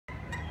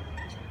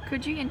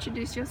Could you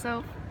introduce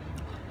yourself?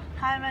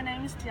 Hi, my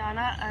name is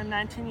Tiana. I'm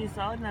 19 years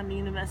old and I'm a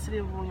University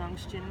of Wollongong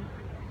student.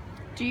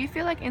 Do you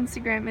feel like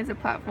Instagram is a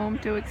platform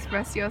to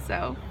express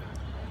yourself?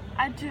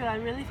 I do. I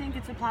really think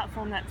it's a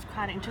platform that's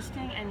quite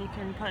interesting and you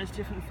can post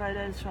different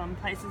photos from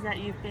places that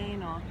you've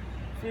been or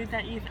food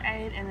that you've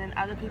ate, and then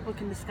other people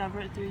can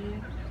discover it through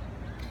you.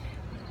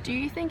 Do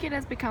you think it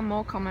has become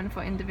more common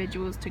for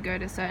individuals to go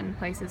to certain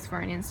places for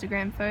an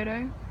Instagram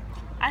photo?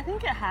 I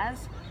think it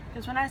has,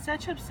 because when I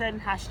search up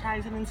certain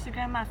hashtags on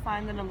Instagram, I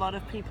find that a lot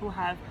of people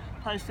have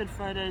posted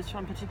photos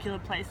from particular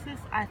places.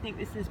 I think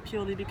this is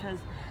purely because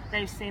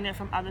they've seen it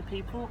from other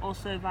people,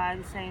 also via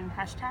the same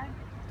hashtag.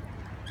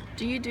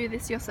 Do you do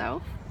this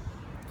yourself?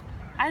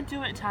 I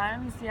do at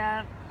times,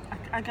 yeah.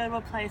 I go to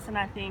a place and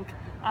I think,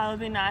 oh, it would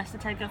be nice to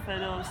take a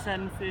photo of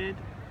certain food.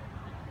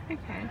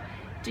 Okay.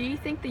 Do you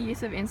think the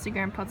use of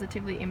Instagram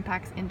positively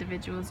impacts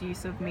individuals'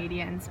 use of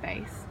media and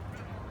space?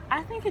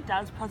 I think it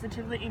does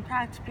positively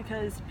impact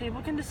because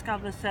people can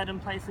discover certain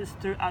places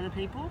through other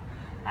people.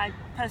 Like,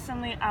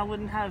 personally, I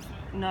wouldn't have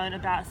known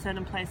about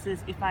certain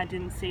places if I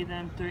didn't see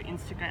them through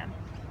Instagram.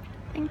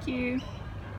 Thank you.